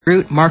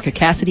Root, Marka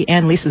Cassidy,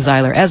 and Lisa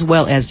Zeiler, as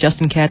well as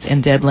Justin Katz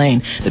and Deb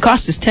Lane. The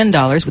cost is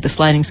 $10 with a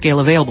sliding scale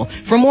available.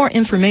 For more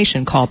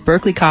information, call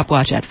Berkeley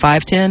Copwatch at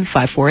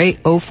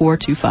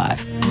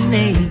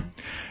 510-548-0425.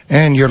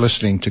 And you're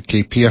listening to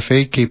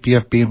KPFA,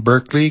 KPFB in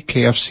Berkeley,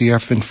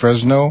 KFCF in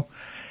Fresno,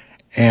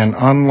 and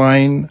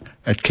online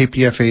at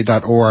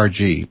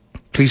kpfa.org.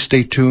 Please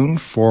stay tuned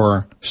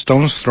for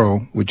Stone's Throw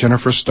with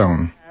Jennifer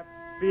Stone.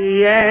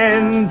 Happy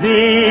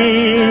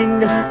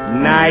ending,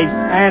 nice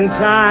and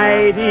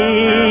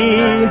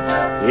tidy.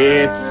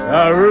 It's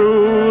a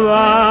rule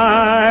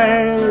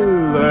I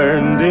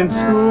learned in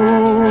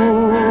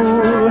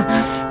school.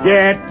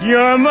 Get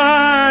your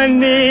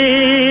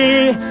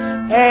money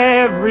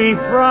every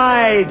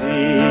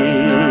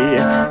Friday.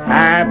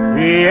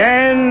 Happy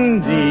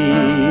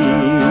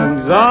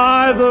endings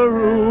are the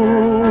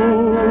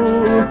rule.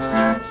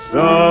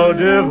 So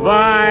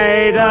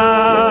divide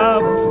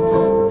up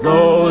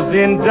those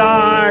in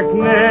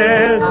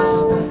darkness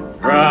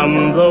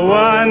from the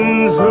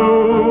ones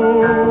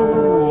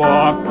who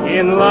walk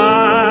in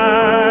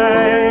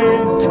light.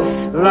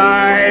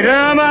 Light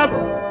 'em up,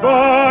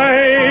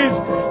 boys,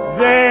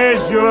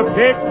 there's your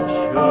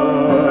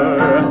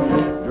picture.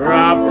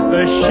 Drop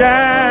the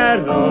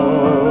shadows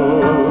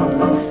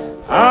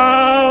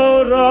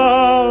out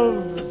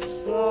of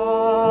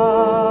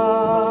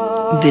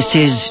sight. This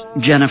is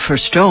Jennifer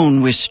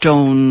Stone with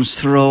Stone's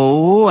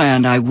Throw,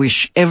 and I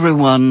wish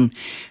everyone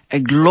a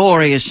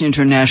glorious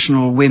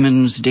International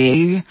Women's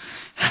Day.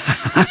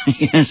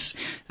 Yes,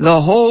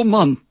 the whole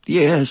month.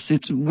 Yes,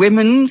 it's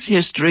Women's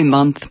History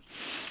Month.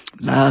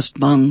 Last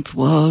month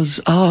was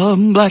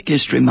Black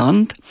History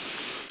Month.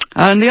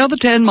 And the other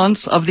 10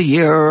 months of the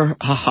year,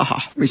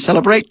 we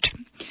celebrate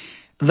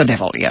the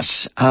devil,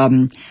 yes.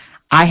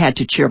 I had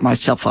to cheer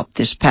myself up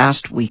this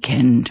past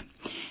weekend,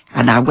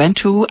 and I went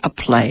to a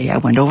play. I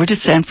went over to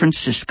San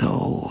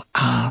Francisco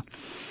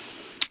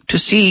to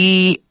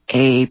see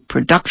a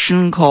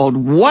production called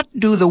What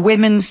Do the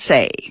Women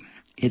Say?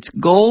 It's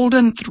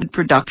Golden Thread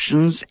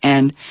Productions,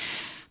 and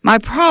my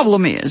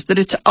problem is that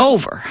it's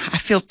over. I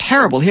feel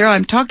terrible. Here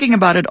I'm talking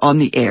about it on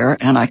the air,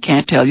 and I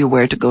can't tell you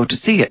where to go to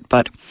see it,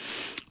 but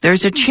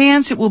there's a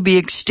chance it will be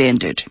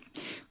extended.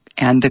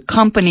 And the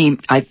company,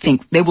 I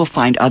think, they will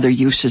find other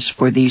uses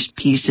for these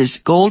pieces.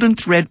 Golden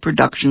Thread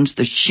Productions,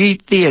 the She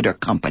Theater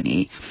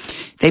Company,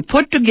 they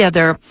put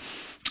together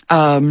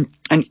an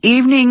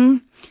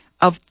evening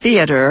of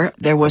theater.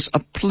 There was a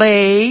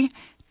play,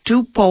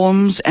 2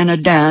 poems, and a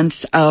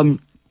dance.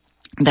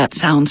 That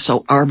sounds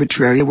so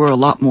arbitrary. There were a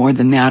lot more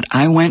than that.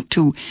 I went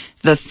to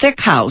the Thick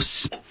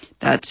House.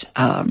 That's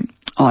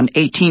on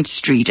 18th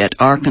Street at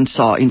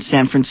Arkansas in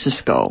San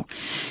Francisco.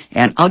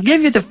 And I'll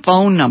give you the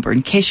phone number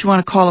in case you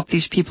want to call up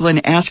these people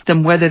and ask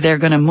them whether they're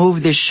going to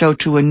move this show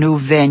to a new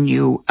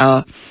venue.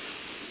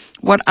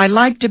 What I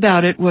liked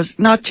about it was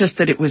not just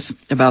that it was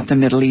about the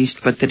Middle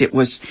East, but that it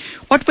was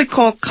what we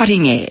call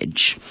cutting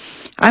edge.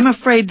 I'm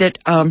afraid that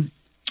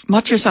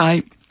much as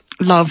I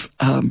love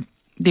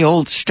the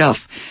old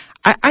stuff,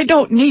 I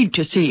don't need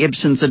to see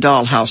Ibsen's A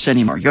Dollhouse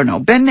anymore. You know,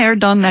 been there,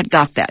 done that,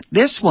 got that.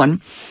 This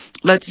one,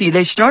 let's see,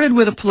 they started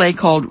with a play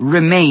called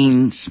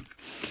Remains.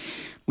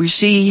 We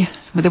see,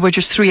 there were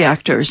just 3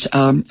 actors,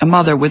 a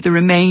mother with the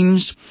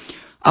remains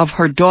of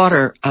her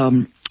daughter,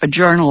 a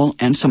journal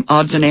and some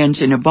odds and ends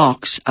in a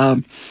box.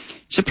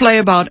 It's a play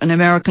about an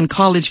American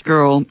college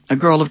girl, a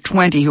girl of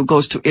 20 who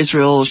goes to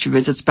Israel. She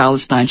visits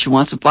Palestine. She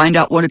wants to find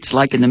out what it's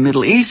like in the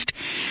Middle East.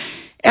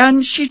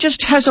 And she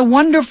just has a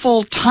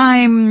wonderful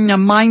time, a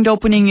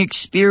mind-opening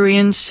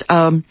experience,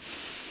 and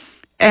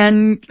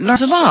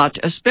learns a lot,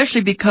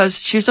 especially because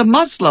she's a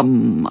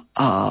Muslim.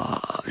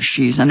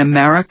 She's an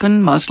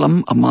American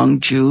Muslim among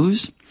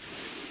Jews.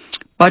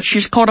 But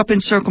she's caught up in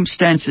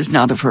circumstances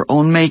not of her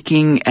own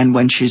making, and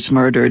when she's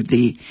murdered,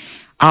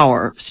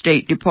 our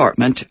State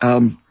Department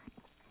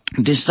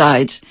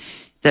decides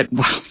that,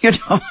 well, you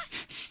know,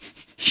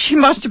 she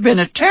must have been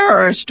a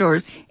terrorist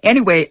or,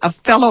 anyway, a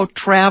fellow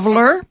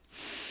traveler.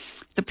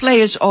 The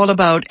play is all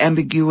about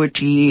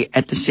ambiguity.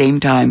 At the same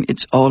time,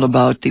 it's all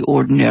about the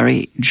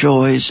ordinary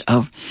joys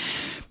of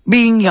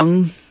being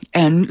young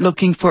and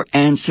looking for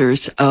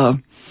answers.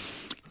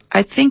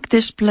 I think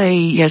this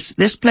play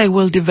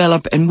will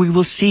develop, and we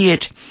will see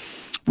it.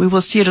 We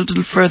will see it a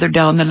little further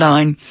down the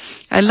line.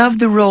 I love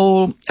the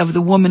role of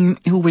the woman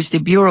who was the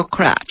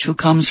bureaucrat who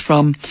comes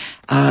from,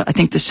 I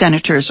think, the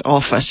senator's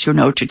office, you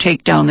know, to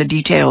take down the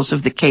details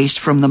of the case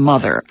from the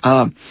mother.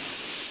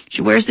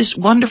 She wears this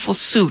wonderful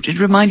suit. It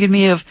reminded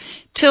me of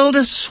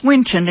Tilda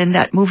Swinton in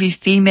that movie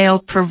Female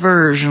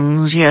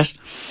Perversions. Yes,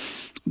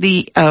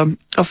 the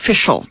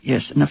official,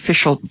 yes, an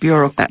official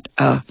bureaucrat.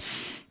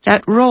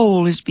 That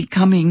role is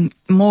becoming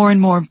more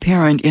and more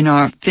apparent in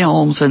our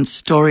films and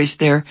stories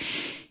there.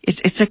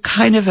 It's a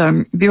kind of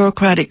a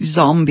bureaucratic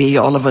zombie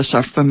all of us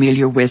are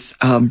familiar with.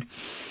 What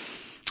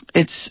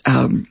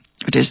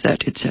is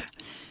that?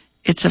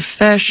 It's a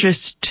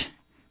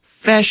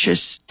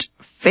fascist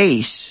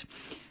face.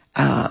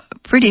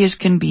 Pretty as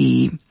can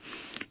be,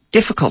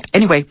 difficult.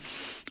 Anyway,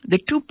 the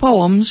 2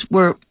 poems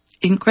were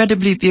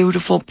incredibly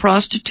beautiful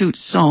Prostitute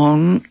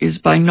Song is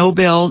by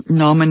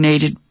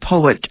Nobel-nominated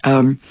poet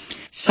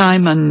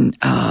Simon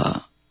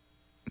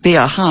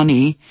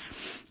Beahani,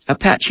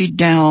 Apache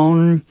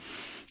Down,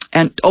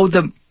 and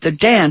the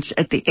dance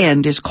at the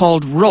end is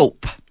called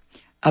Rope,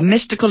 a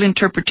mystical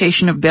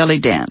interpretation of belly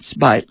dance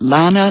by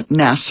Lana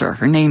Nasser.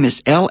 Her name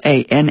is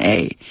Lana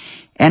Nasser.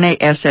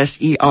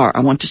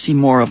 I want to see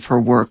more of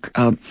her work.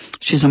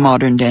 She's a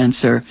modern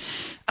dancer.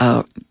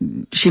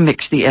 She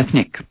mixed the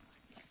ethnic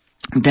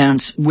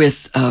dance with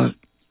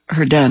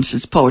her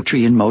dance's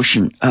poetry in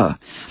motion.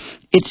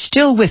 It's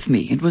still with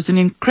me. It was an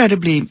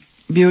incredibly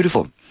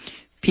beautiful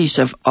piece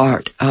of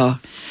art.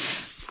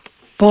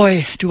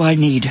 Boy, do I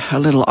need a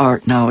little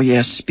art now.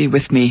 Yes, be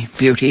with me,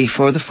 beauty,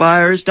 for the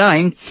fire is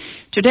dying.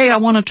 Today I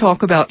want to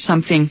talk about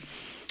something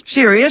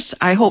serious.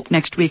 I hope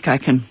next week I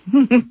can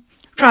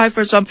try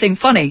for something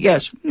funny.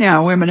 Yes,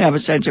 yeah, women have a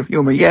sense of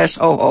humor. Yes,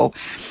 ho,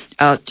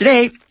 ho.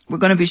 Today we're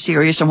going to be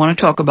serious. I want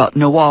to talk about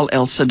Nawal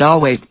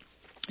El-Saadawi.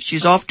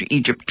 She's off to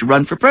Egypt to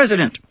run for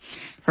president.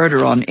 Heard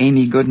her on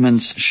Amy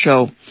Goodman's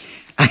show.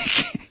 I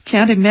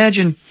can't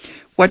imagine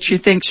what she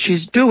thinks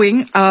she's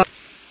doing.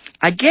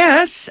 I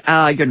guess,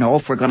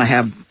 if we're going to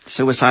have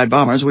suicide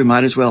bombers, we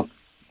might as well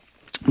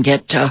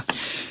get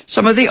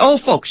some of the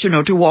old folks,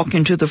 to walk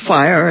into the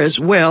fire as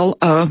well,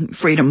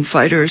 freedom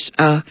fighters.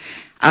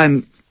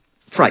 I'm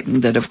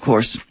frightened that, of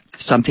course,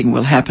 something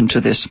will happen to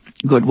this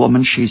good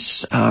woman.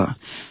 She's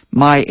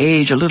my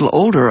age, a little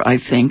older, I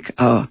think.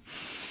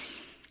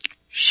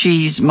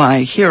 She's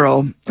my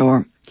hero,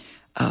 or,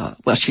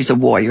 she's a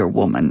warrior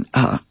woman.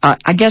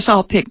 I guess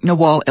I'll pick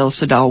Nawal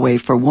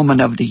El-Saadawi for Woman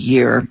of the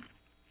Year.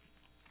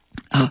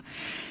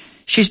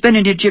 She's been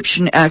an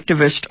Egyptian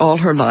activist all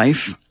her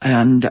life,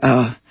 and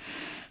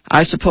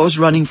I suppose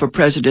running for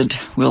president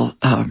will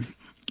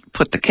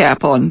put the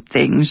cap on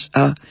things.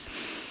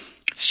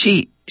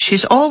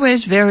 She's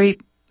always very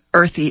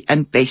earthy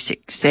and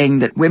basic, saying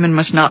that women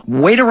must not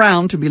wait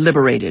around to be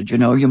liberated.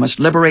 You must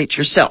liberate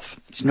yourself.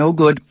 It's no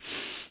good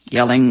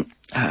yelling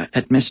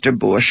at Mr.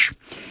 Bush.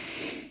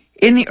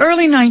 In the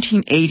early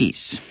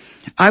 1980s,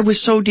 I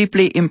was so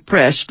deeply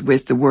impressed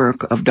with the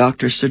work of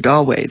Dr.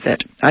 Saadawi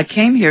that I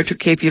came here to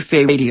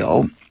KPFA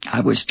Radio. I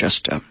was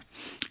just an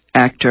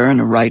actor and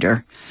a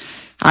writer.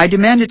 I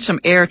demanded some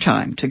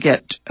airtime to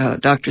get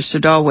Dr.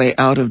 Saadawi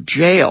out of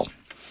jail,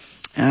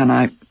 and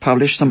I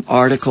published some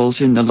articles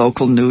in the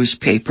local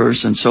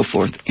newspapers and so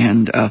forth.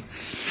 And,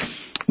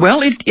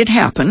 it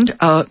happened.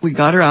 We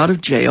got her out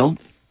of jail,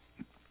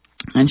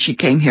 and she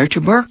came here to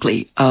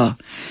Berkeley.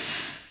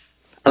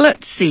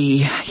 Let's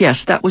see.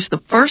 Yes, that was the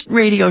first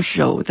radio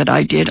show that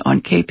I did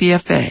on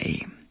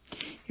KPFA.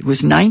 It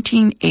was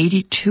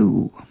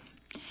 1982.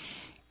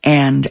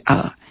 And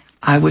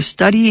I was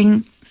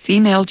studying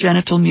female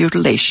genital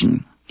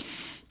mutilation.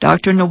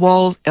 Dr.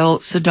 Nawal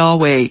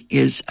El-Saadawi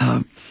is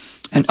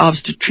an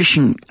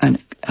obstetrician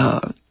and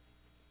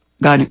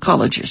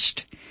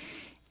gynecologist.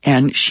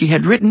 And she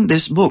had written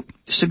this book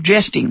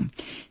suggesting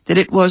that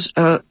it was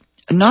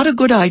not a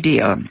good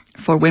idea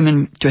for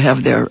women to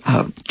have their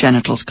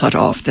genitals cut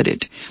off, that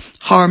it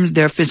harmed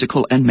their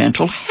physical and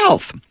mental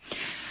health.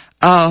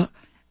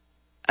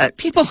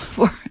 People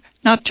were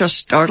not just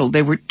startled,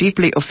 they were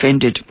deeply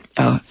offended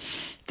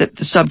that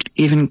the subject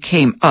even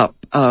came up.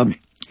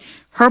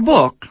 Her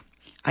book,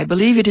 I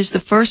believe it is the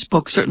first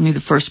book, certainly the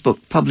first book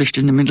published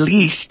in the Middle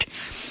East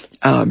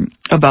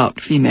about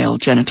female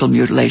genital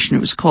mutilation.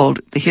 It was called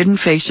The Hidden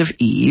Face of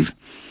Eve,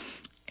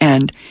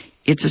 and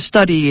it's a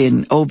study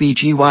in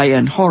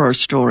OBGYN horror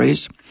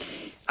stories.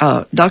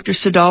 Dr.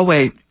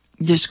 Saadawi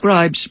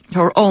describes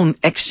her own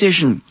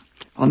excision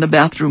on the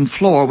bathroom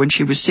floor when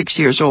she was 6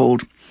 years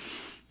old.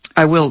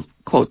 I will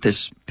quote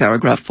this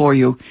paragraph for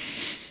you.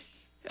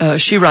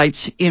 She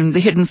writes, in The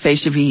Hidden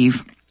Face of Eve,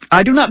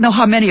 I do not know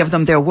how many of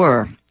them there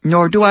were,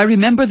 nor do I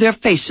remember their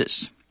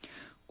faces,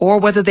 or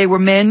whether they were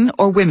men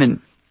or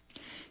women.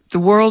 The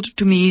world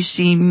to me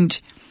seemed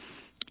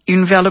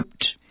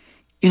enveloped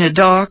in a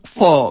dark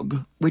fog,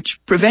 which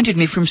prevented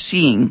me from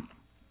seeing.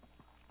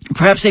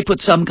 Perhaps they put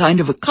some kind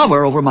of a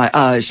cover over my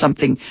eyes,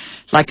 something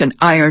like an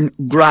iron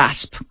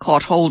grasp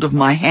caught hold of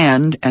my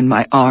hand and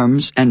my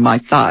arms and my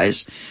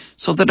thighs,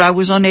 so that I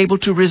was unable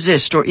to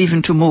resist or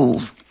even to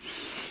move.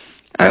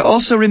 I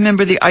also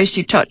remember the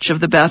icy touch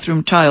of the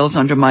bathroom tiles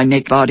under my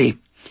naked body,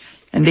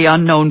 and the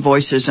unknown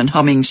voices and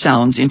humming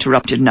sounds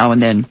interrupted now and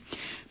then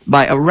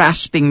by a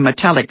rasping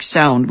metallic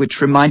sound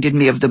which reminded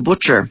me of the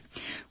butcher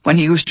when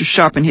he used to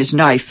sharpen his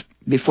knife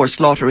before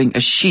slaughtering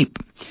a sheep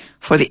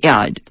for the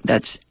Eid.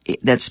 That's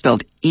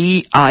spelled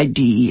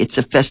E-I-D. It's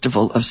a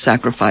festival of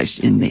sacrifice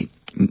in the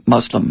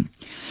Muslim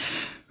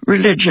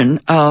religion.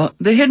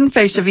 The Hidden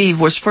Face of Eve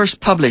was first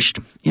published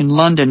in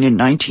London in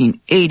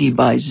 1980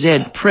 by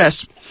Zed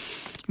Press.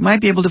 You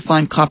might be able to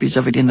find copies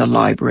of it in the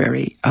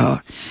library.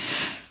 I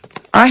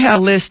have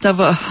a list of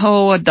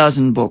a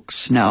dozen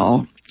books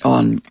now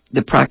on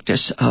the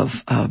practice of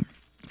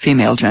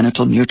female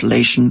genital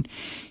mutilation.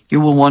 You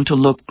will want to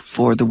look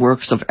for the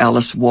works of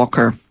Alice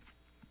Walker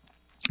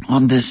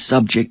on this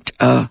subject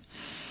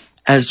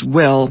as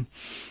well.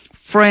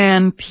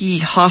 Fran P.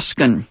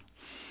 Hoskin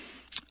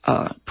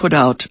put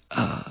out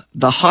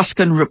the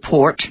Hoskin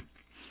Report,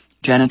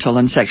 Genital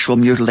and Sexual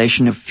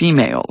Mutilation of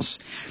Females.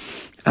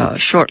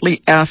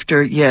 Shortly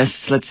after,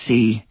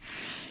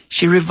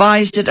 she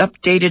revised it,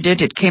 updated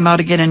it. It came out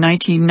again in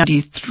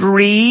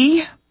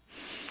 1993.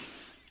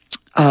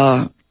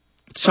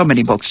 So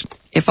many books.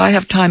 If I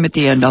have time at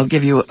the end, I'll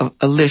give you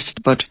a list,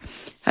 but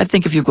I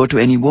think if you go to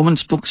any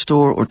woman's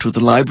bookstore or to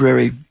the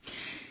library,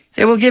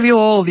 they will give you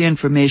all the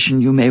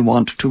information you may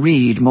want to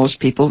read.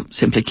 Most people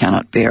simply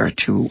cannot bear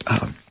to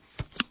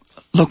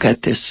look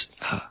at this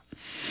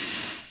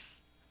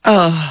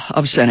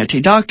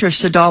obscenity. Dr.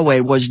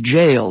 Sadawe was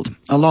jailed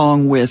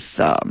along with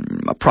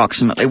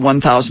approximately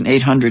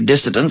 1,800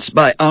 dissidents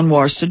by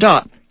Anwar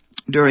Sadat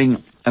during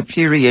a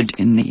period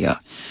in the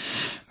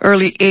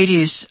early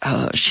 80s.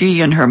 She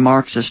and her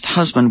Marxist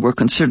husband were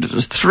considered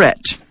a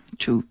threat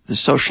to the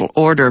social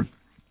order.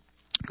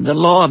 The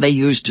law they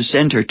used to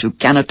send her to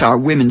Kanatar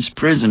Women's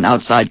Prison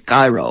outside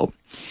Cairo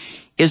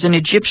is an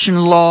Egyptian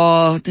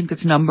law, I think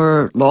it's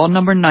law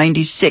number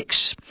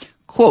 96,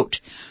 quote,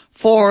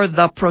 for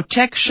the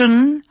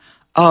protection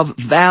of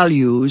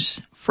values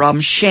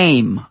from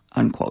shame,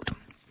 unquote.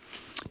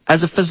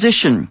 As a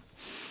physician,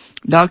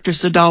 Dr.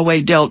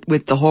 Sadawe dealt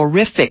with the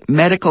horrific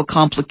medical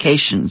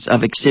complications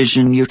of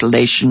excision,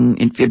 mutilation,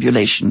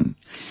 infibulation,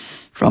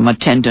 from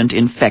attendant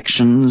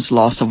infections,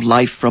 loss of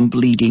life from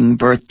bleeding,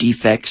 birth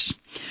defects,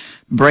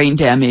 brain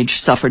damage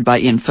suffered by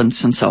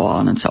infants, and so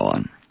on and so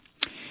on.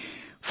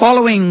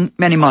 Following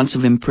many months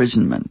of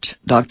imprisonment,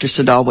 Dr.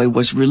 Sadawe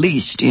was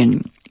released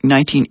in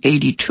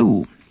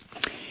 1982.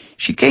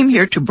 She came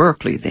here to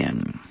Berkeley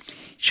then.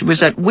 She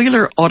was at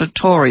Wheeler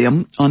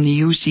Auditorium on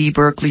the UC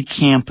Berkeley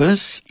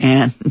campus,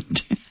 and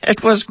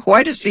it was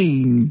quite a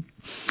scene.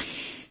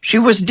 She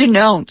was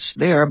denounced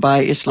there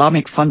by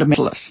Islamic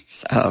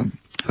fundamentalists.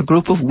 A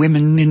group of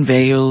women in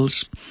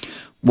veils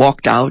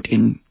walked out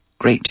in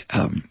great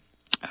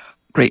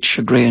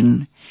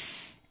chagrin,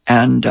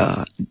 and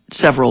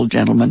several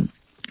gentlemen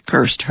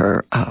cursed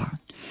her.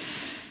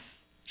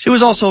 She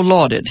was also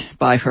lauded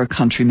by her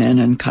countrymen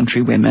and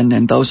countrywomen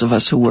and those of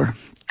us who were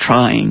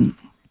trying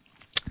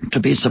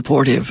to be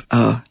supportive.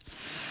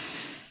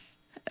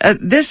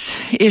 This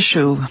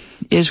issue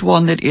is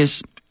one that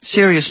is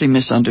seriously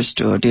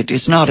misunderstood. It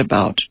is not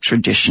about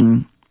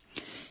tradition.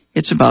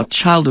 It's about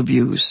child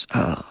abuse.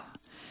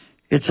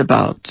 It's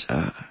about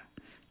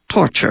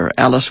torture.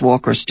 Alice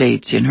Walker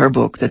states in her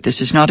book that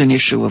this is not an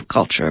issue of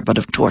culture, but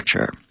of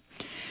torture.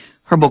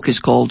 Her book is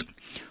called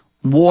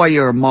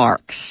Warrior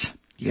Marks.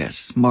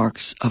 Yes,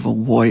 marks of a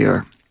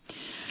warrior.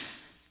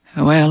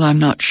 Well, I'm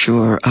not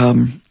sure.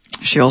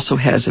 She also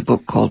has a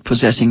book called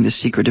Possessing the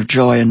Secret of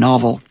Joy, a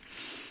novel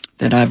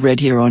that I've read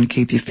here on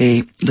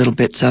KPFA, little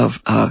bits of.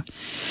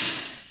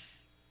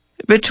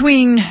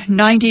 Between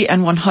 90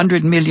 and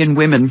 100 million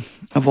women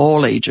of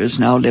all ages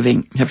now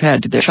living have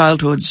had their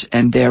childhoods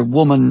and their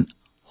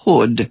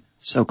womanhood,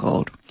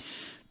 so-called,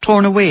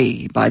 torn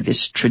away by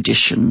this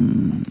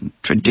tradition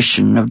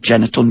of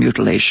genital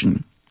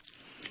mutilation.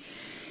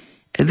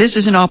 This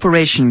is an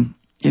operation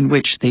in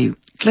which the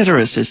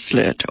clitoris is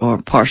slit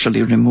or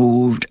partially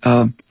removed.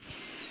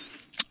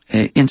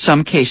 In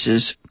some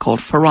cases,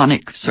 called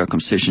pharaonic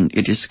circumcision,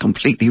 it is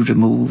completely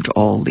removed.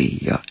 All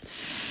the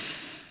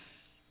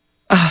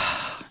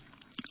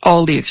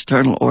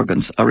external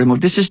organs are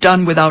removed. This is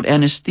done without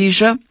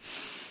anesthesia.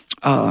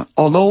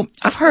 Although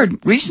I've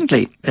heard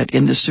recently that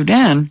in the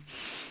Sudan,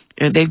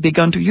 they've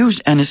begun to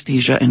use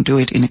anesthesia and do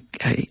it in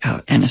an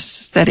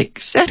anesthetic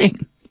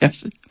setting.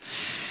 Yes.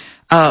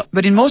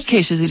 But in most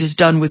cases, it is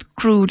done with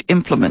crude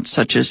implements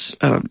such as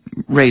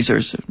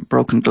razors,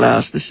 broken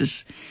glass. This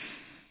is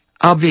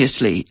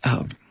obviously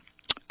an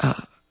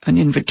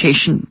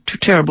invitation to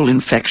terrible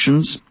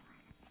infections.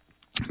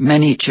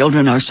 Many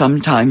children are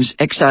sometimes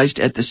excised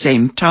at the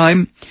same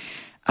time.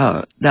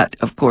 That,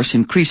 of course,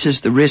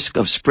 increases the risk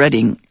of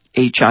spreading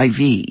HIV.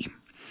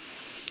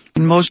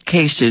 In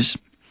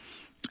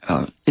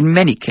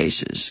many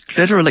cases,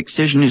 clitoral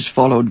excision is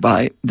followed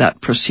by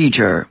that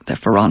procedure, the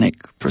pharaonic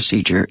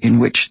procedure, in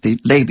which the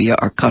labia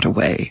are cut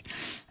away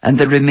and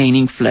the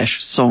remaining flesh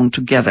sewn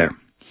together.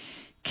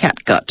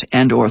 Catgut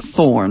and or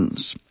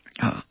thorns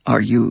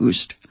are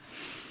used.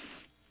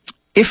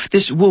 If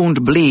this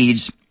wound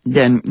bleeds,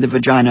 then the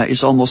vagina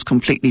is almost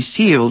completely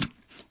sealed.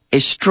 A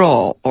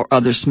straw or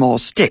other small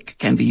stick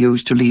can be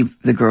used to leave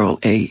the girl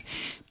a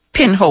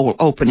pinhole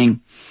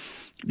opening.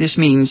 This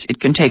means it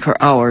can take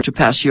her hour to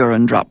pass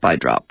urine drop by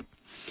drop.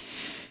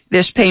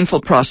 This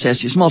painful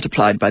process is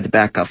multiplied by the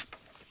backup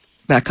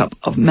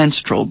of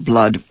menstrual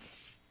blood.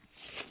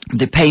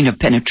 The pain of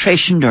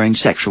penetration during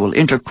sexual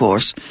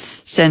intercourse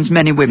sends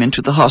many women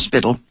to the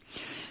hospital.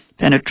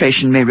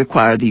 Penetration may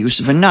require the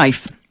use of a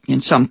knife. In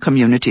some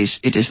communities,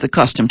 it is the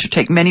custom to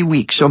take many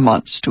weeks or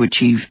months to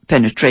achieve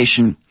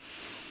penetration.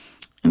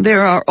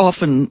 There are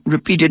often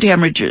repeated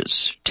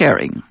hemorrhages,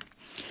 tearing,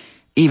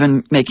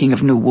 even making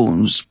of new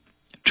wounds.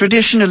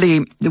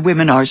 Traditionally, the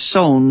women are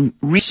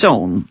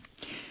resewn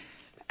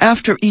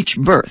after each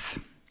birth,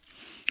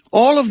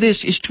 All of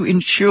this is to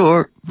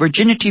ensure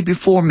virginity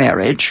before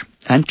marriage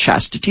and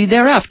chastity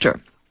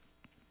thereafter.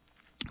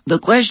 The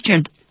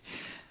question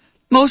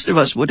most of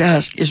us would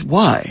ask is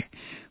why,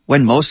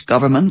 when most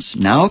governments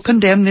now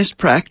condemn this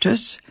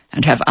practice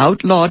and have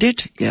outlawed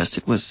it. Yes,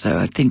 it was,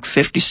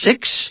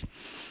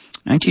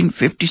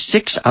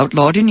 1956,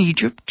 outlawed in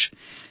Egypt,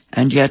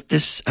 and yet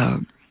this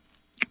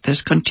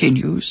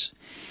continues,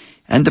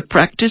 and the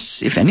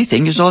practice, if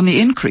anything, is on the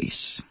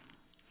increase.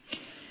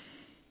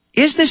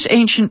 Is this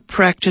ancient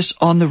practice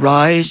on the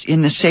rise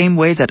in the same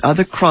way that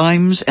other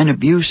crimes and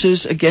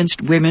abuses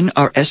against women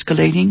are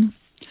escalating?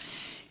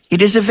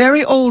 It is a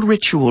very old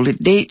ritual.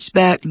 It dates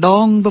back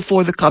long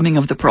before the coming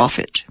of the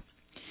prophet.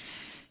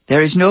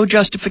 There is no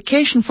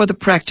justification for the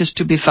practice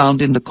to be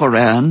found in the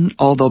Quran,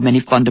 although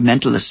many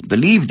fundamentalists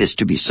believe this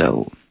to be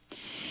so.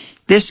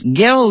 This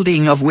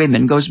gelding of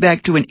women goes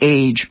back to an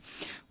age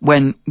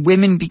when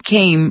women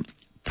became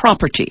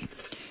property,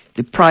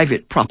 the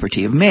private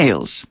property of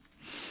males.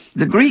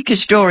 The Greek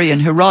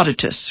historian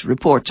Herodotus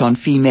reports on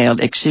female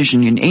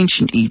excision in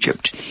ancient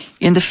Egypt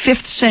in the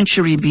 5th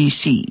century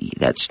BC.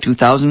 That's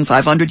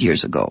 2,500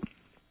 years ago.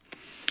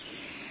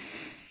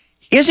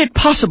 Is it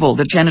possible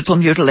that genital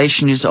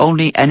mutilation is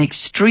only an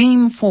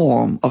extreme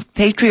form of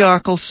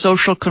patriarchal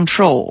social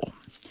control,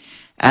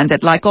 and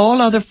that, like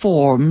all other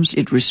forms,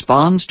 it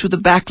responds to the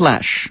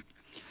backlash,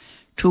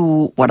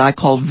 to what I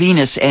call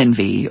Venus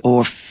envy,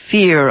 or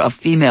fear of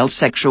female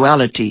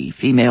sexuality,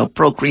 female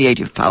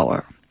procreative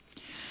power?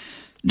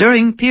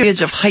 During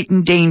periods of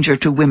heightened danger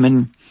to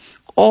women,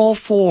 all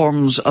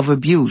forms of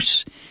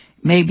abuse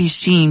may be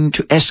seen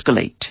to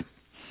escalate.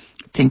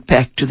 Think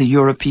back to the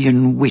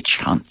European witch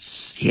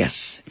hunts,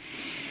 yes.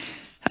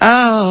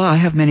 I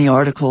have many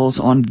articles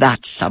on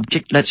that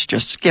subject. Let's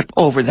just skip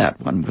over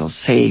that one. We'll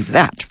save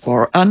that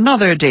for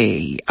another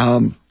day.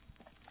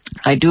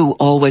 I do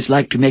always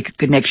like to make a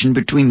connection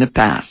between the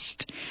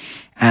past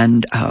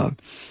and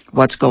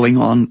what's going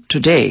on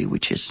today,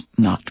 which is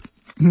not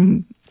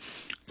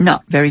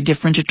very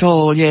different at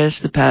all. Yes,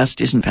 the past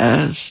isn't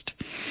past.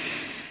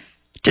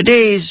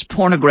 Today's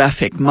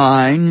pornographic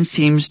mind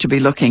seems to be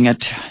looking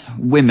at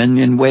women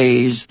in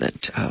ways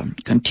that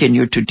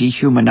continue to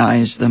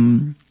dehumanize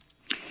them.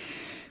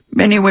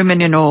 Many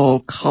women in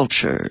all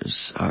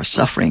cultures are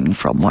suffering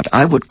from what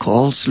I would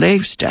call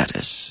slave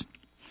status.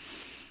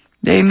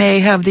 They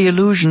may have the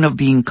illusion of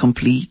being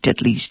complete,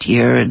 at least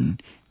here in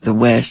the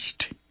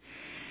West.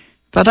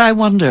 But I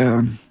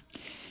wonder,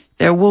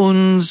 their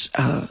wounds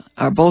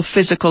are both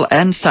physical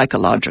and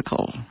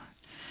psychological.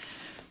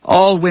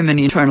 All women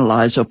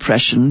internalize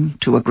oppression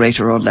to a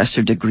greater or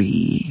lesser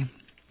degree.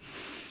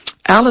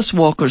 Alice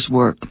Walker's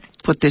work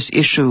put this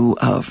issue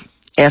of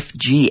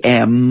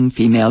FGM,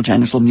 female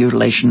genital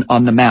mutilation,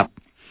 on the map.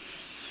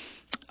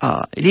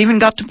 It even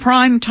got to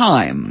prime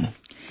time.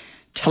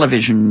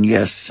 Television,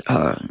 yes.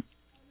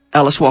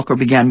 Alice Walker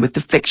began with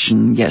the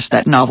fiction, yes,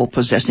 that novel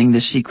Possessing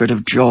the Secret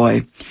of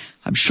Joy.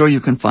 I'm sure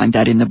you can find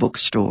that in the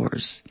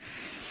bookstores.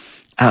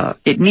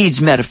 It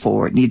needs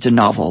metaphor, it needs a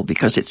novel,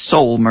 because it's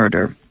soul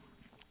murder.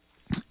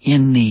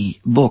 In the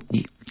book,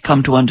 we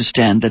come to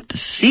understand that the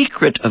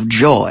secret of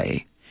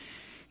joy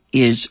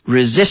is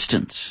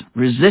resistance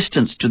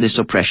to this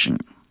oppression.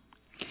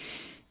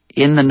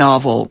 In the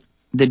novel,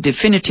 the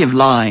definitive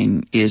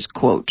line is,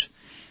 quote,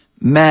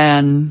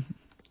 "Man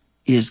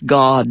is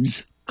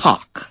God's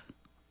cock,"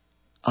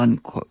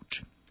 unquote.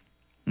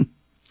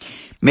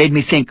 Made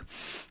me think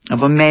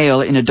of a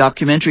male in a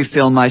documentary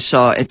film I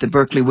saw at the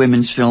Berkeley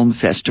Women's Film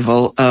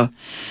Festival.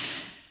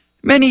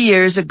 Many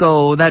years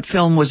ago, that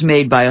film was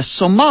made by a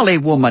Somali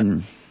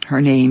woman.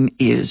 Her name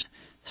is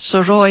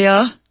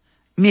Soraya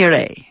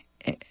Mire,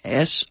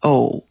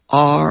 S-O-R-A-Y-A,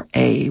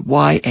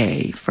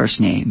 first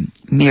name,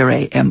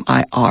 Mire,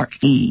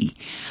 M-I-R-E.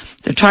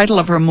 The title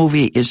of her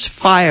movie is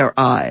Fire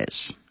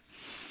Eyes.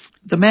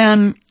 The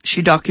man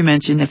she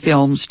documents in the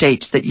film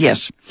states that,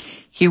 yes,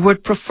 he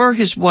would prefer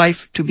his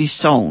wife to be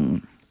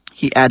sewn.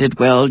 He added,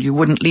 well, you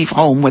wouldn't leave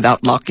home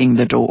without locking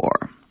the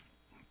door.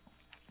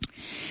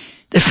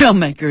 The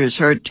filmmaker is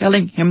heard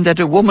telling him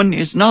that a woman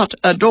is not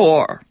a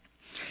door.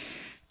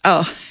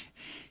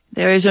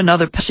 There is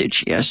another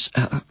passage, yes,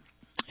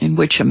 in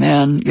which a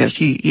man, yes,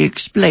 he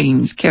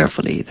explains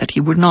carefully that he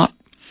would not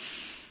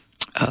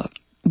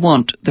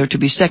want there to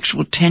be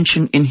sexual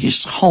tension in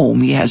his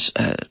home. He has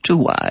 2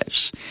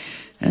 wives,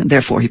 and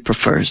therefore he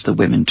prefers the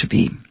women to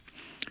be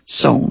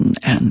sewn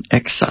and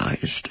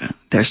excised,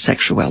 their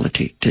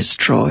sexuality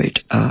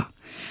destroyed.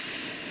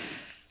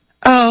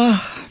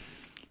 The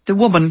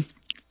woman,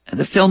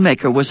 the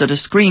filmmaker, was at a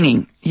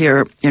screening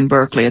here in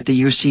Berkeley at the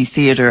UC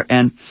Theater,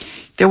 and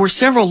there were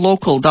several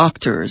local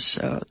doctors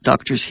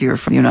here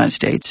from the United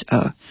States,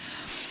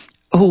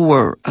 who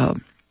were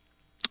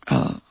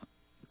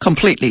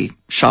completely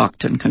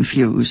shocked and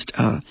confused.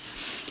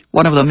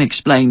 One of them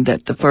explained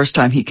that the first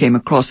time he came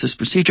across this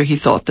procedure, he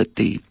thought that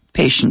the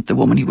patient, the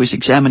woman he was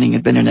examining,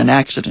 had been in an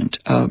accident.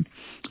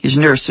 His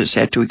nurses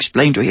had to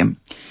explain to him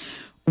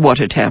what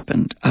had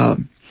happened.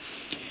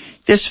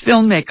 This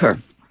filmmaker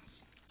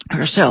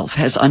herself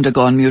has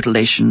undergone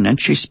mutilation, and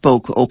she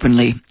spoke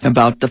openly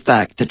about the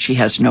fact that she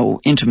has no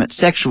intimate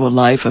sexual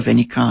life of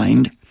any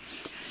kind.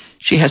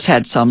 She has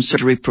had some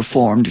surgery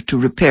performed to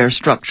repair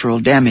structural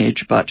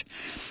damage, but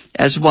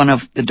as one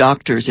of the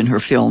doctors in her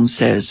film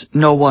says,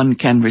 no one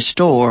can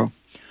restore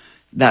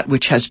that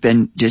which has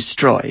been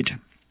destroyed.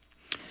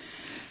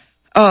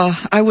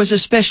 I was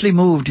especially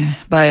moved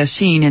by a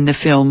scene in the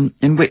film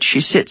in which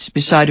she sits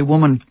beside a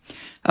woman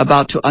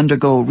about to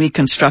undergo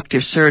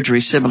reconstructive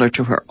surgery similar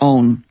to her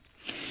own.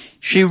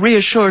 She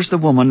reassures the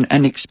woman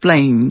and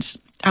explains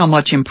how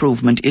much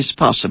improvement is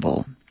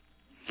possible.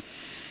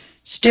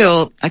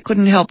 Still, I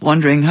couldn't help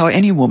wondering how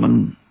any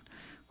woman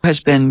who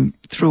has been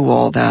through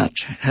all that,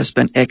 has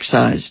been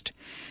excised,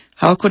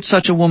 how could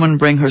such a woman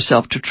bring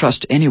herself to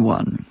trust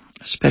anyone,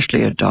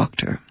 especially a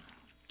doctor?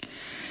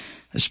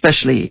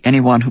 Especially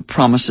anyone who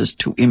promises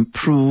to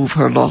improve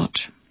her lot.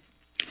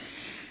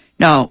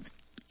 Now,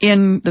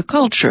 in the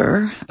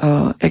culture,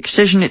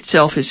 excision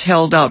itself is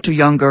held out to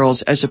young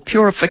girls as a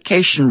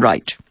purification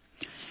rite.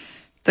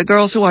 The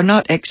girls who are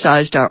not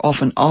excised are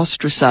often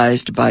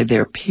ostracized by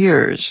their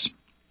peers.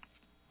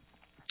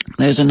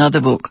 There's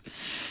another book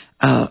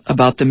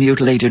about the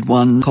mutilated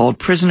one called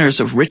Prisoners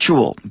of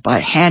Ritual by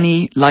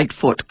Hanny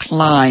Lightfoot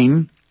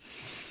Klein.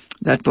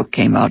 That book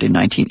came out in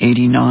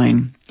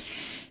 1989.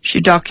 She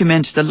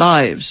documents the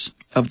lives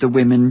of the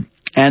women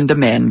and the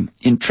men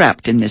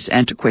entrapped in this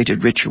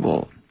antiquated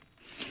ritual.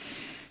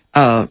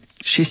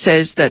 She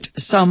says that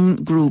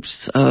some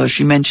groups,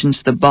 she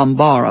mentions the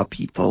Bambara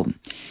people,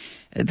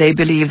 they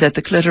believe that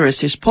the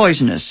clitoris is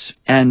poisonous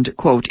and,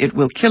 quote, it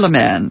will kill a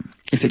man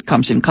if it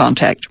comes in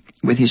contact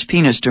with his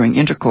penis during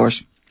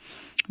intercourse.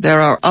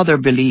 There are other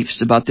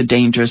beliefs about the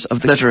dangers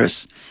of the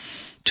clitoris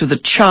to the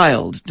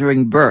child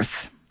during birth.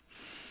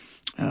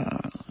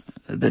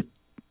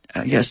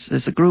 Yes,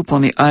 there's a group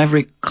on the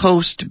Ivory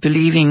Coast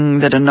believing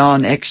that a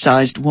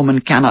non-excised woman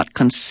cannot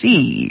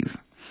conceive.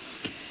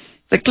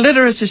 The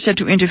clitoris is said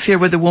to interfere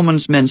with a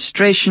woman's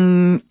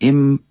menstruation,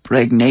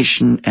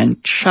 impregnation,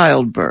 and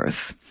childbirth.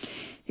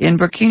 In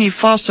Burkina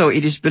Faso,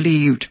 it is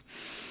believed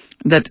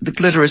that the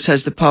clitoris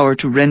has the power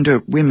to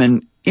render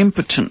women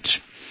impotent.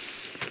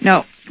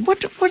 Now,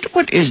 what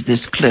is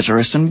this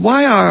clitoris, and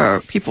why are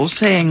people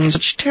saying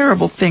such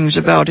terrible things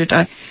about it?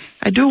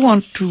 I do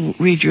want to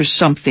read you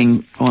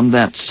something on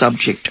that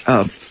subject.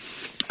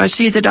 I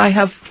see that I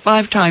have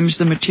 5 times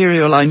the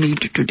material I need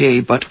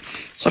today,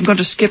 so I'm going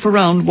to skip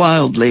around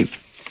wildly.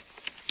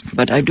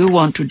 But I do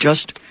want to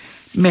just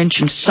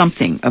mention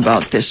something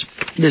about this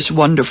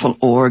wonderful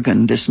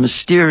organ, this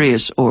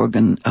mysterious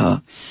organ.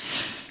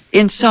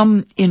 In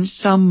some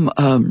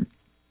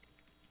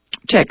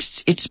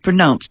texts, it's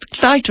pronounced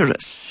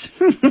clitoris.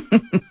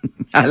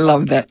 I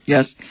love that,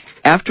 yes.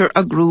 After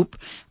a group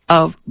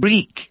of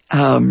Greek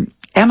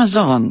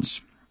Amazons.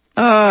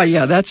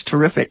 Yeah, that's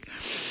terrific.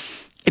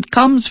 It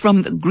comes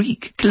from the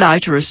Greek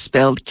clitoris,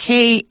 spelled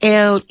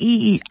K-L-E-I-T-O-R-I-S,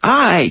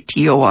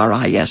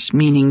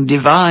 meaning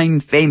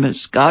divine,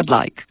 famous,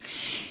 godlike.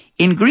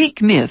 In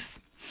Greek myth,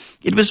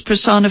 it was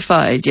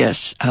personified,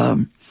 yes,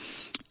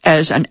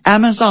 as an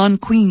Amazon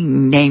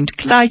queen named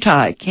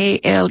Cleite,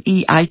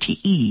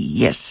 K-L-E-I-T-E,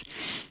 yes.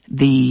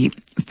 The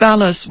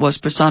phallus was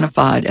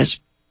personified as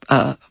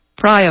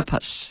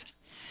Priapus.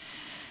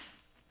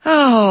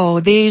 Oh,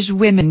 these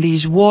women,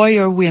 these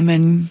warrior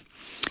women,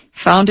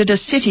 founded a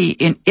city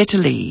in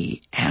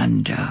Italy,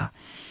 and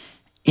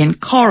in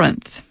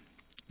Corinth,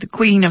 the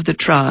queen of the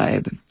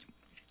tribe,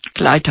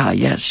 Cleite,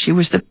 yes, she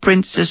was the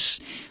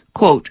princess,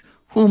 quote,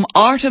 whom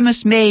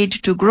Artemis made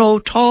to grow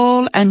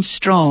tall and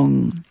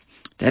strong.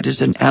 That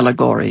is an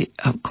allegory,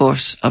 of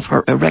course, of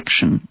her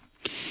erection.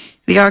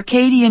 The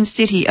Arcadian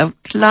city of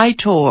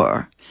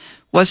Cleitor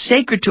was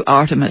sacred to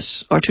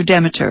Artemis, or to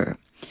Demeter.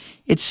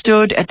 It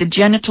stood at the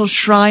genital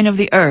shrine of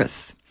the earth,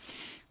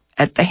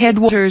 at the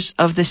headwaters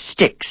of the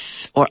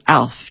Styx, or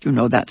Alph, you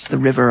know, that's the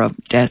river of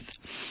death.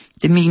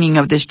 The meaning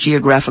of this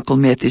geographical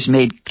myth is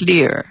made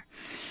clear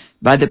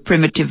by the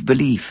primitive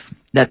belief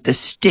that the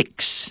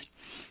Styx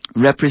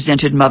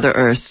represented Mother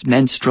Earth's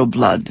menstrual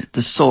blood,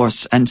 the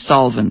source and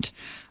solvent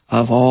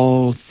of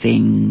all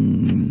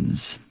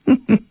things.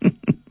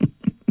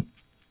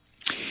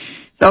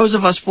 Those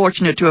of us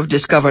fortunate to have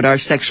discovered our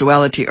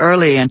sexuality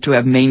early and to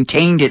have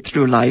maintained it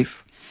through life,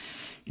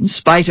 in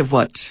spite of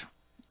what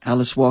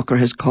Alice Walker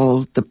has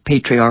called the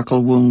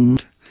patriarchal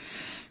wound,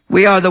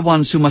 we are the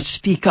ones who must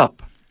speak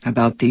up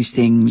about these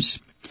things.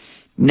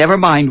 Never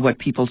mind what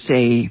people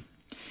say.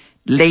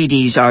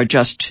 Ladies are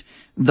just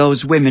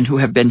those women who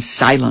have been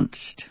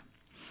silenced.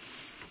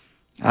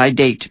 I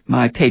date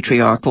my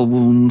patriarchal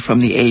wound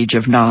from the age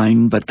of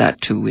 9, but that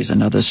too is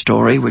another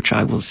story which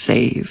I will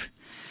save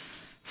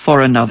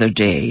for another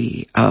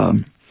day.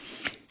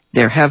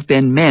 There have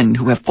been men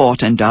who have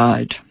fought and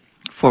died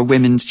for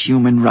women's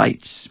human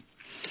rights.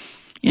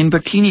 In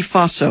Burkina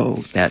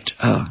Faso, that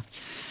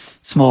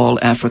small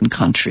African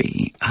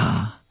country,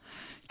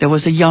 there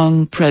was a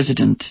young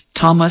president,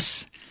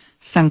 Thomas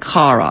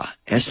Sankara,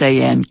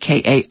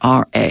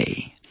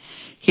 S-A-N-K-A-R-A.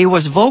 He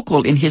was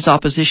vocal in his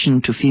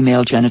opposition to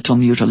female genital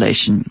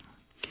mutilation.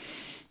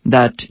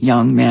 that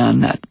young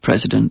man, that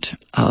president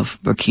of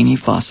Burkina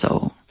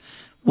Faso,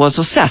 was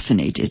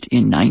assassinated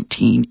in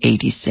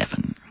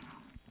 1987.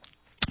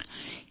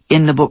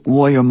 In the book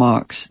Warrior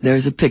Marks,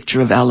 there's a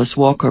picture of Alice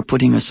Walker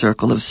putting a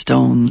circle of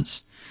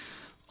stones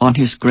on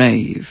his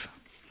grave.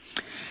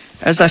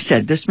 As I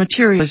said, this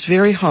material is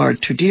very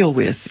hard to deal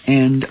with,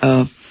 and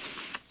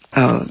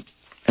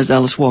as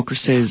Alice Walker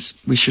says,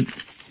 we should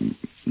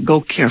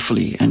go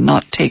carefully and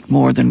not take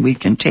more than we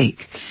can take.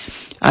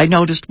 I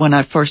noticed when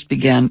I first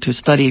began to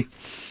study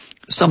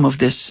some of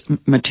this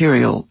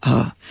material,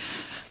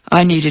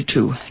 I needed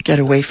to get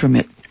away from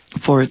it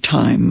for a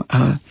time,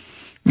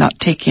 not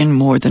take in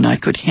more than I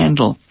could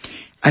handle.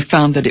 I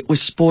found that it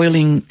was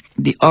spoiling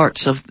the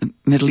arts of the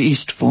Middle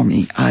East for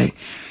me. I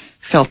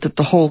felt that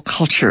the whole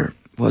culture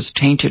was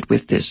tainted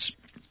with this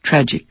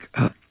tragic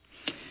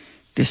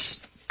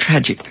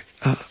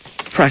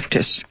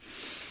practice.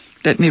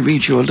 Let me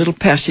read you a little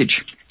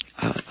passage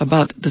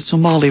about the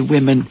Somali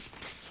women.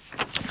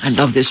 I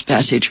love this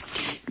passage.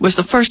 It was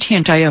the first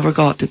hint I ever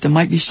got that there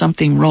might be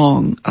something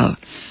wrong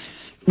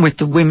with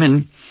the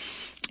women.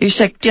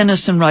 Isaac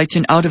Denison writes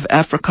in Out of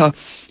Africa,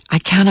 I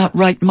cannot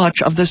write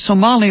much of the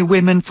Somali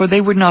women, for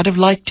they would not have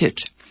liked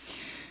it.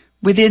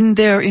 Within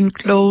their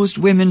enclosed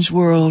women's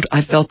world,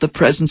 I felt the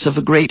presence of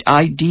a great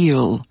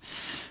ideal,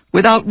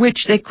 without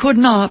which they would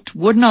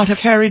not have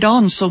carried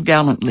on so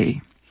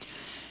gallantly.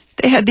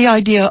 They had the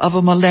idea of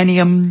a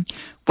millennium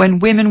when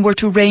women were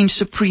to reign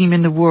supreme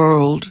in the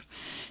world.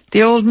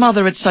 The old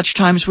mother at such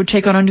times would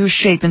take on a new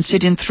shape and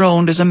sit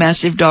enthroned as a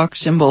massive dark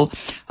symbol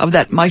of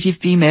that mighty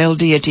female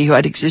deity who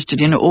had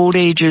existed in old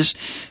ages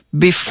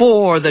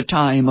before the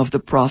time of the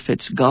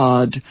prophets.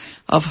 God,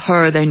 of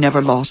her they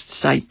never lost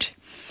sight.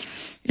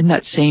 In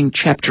that same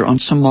chapter on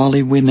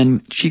Somali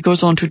women, she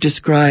goes on to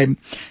describe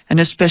an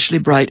especially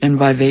bright and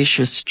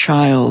vivacious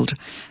child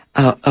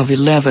of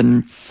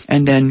 11,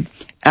 and then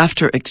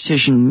after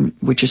excision,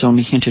 which is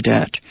only hinted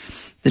at,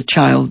 the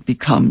child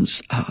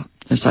becomes,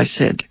 as I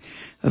said,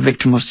 a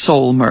victim of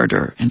soul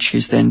murder, and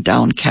she's then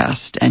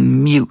downcast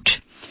and mute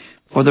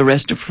for the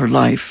rest of her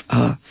life.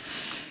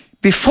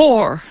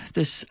 Before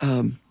this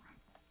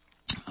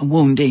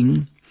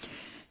wounding,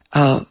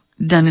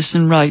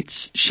 Denison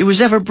writes, she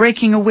was ever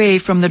breaking away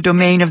from the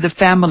domain of the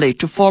family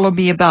to follow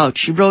me about.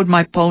 She rode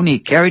my pony,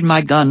 carried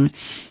my gun.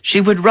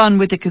 She would run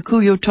with the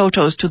Kikuyu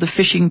Totos to the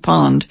fishing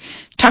pond,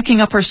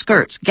 tucking up her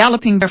skirts,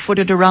 galloping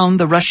barefooted around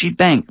the rushy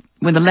bank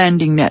with a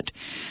landing net.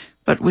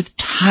 But with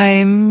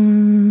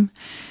time,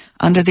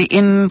 under the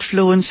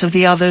influence of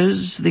the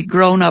others, the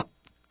grown-up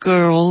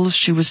girls,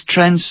 she was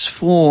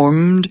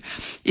transformed,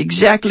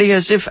 exactly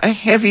as if a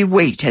heavy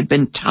weight had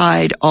been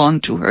tied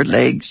onto her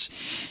legs.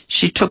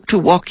 She took to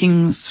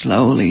walking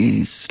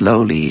slowly,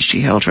 slowly.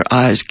 She held her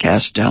eyes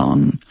cast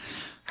down.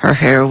 Her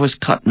hair was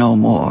cut no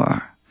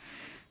more.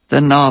 The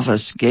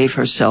novice gave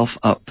herself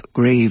up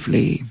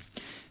gravely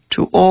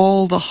to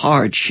all the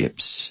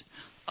hardships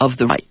of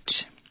the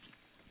rite.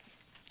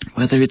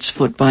 Whether it's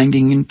foot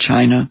binding in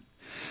China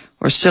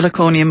or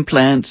silicone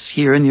implants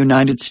here in the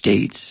United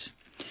States,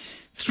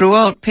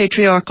 throughout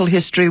patriarchal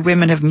history,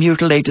 women have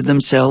mutilated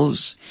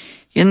themselves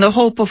in the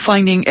hope of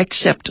finding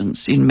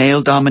acceptance in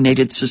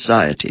male-dominated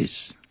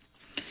societies.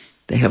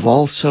 They have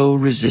also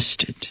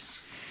resisted.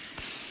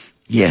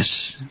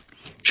 Yes,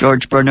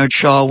 George Bernard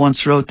Shaw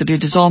once wrote that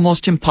it is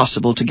almost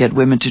impossible to get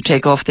women to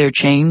take off their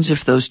chains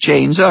if those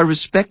chains are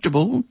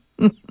respectable.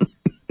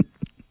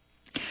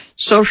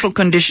 Social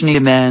conditioning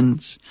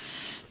demands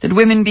that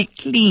women be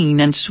clean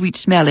and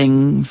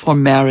sweet-smelling for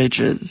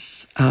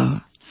marriages.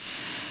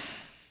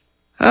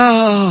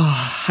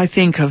 I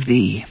think of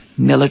the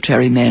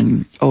military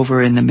men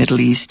over in the Middle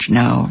East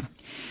now.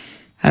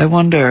 I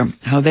wonder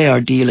how they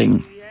are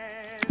dealing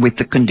with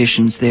the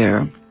conditions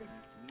there.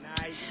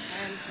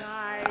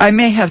 I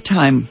may have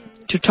time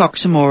to talk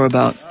some more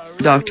about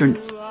Dr.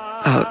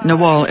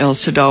 Nawal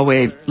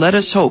El-Saadawi. Let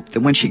us hope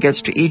that when she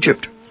gets to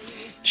Egypt,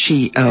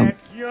 she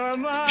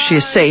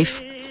is safe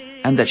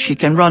and that she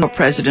can run for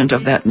president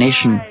of that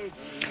nation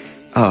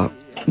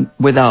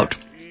without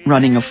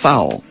running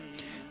afoul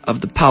of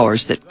the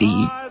powers that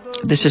be.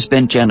 This has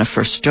been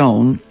Jennifer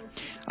Stone.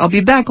 I'll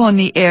be back on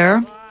the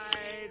air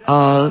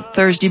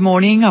Thursday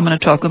morning. I'm going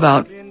to talk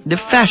about the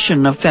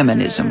fashion of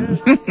feminism,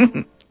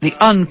 the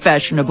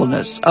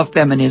unfashionableness of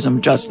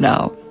feminism just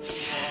now.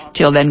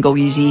 Till then, go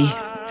easy,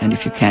 and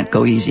if you can't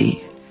go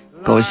easy,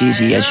 go as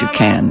easy as you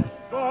can.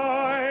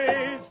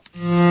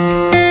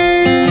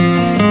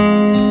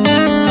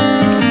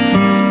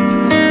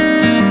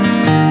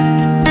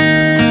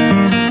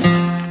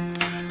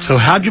 So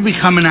how'd you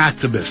become an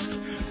activist?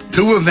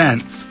 2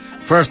 events.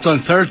 First,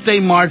 on Thursday,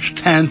 March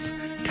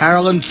 10th,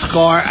 Carolyn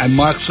Scar and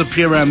Mark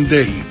Sapir,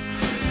 M.D.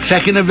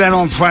 Second event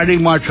on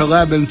Friday, March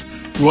 11th,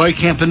 Roy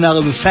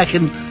Campanella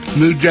II,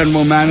 new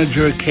general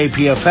manager at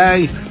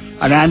KPFA,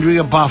 and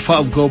Andrea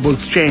Boffa of Global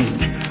Exchange.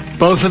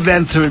 Both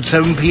events are at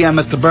 7 p.m.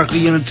 at the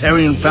Berkeley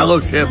Unitarian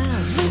Fellowship,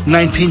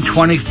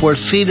 1924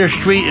 Cedar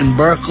Street in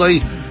Berkeley,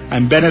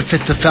 and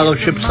benefit the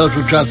Fellowship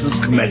Social Justice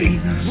Committee.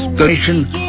 Donation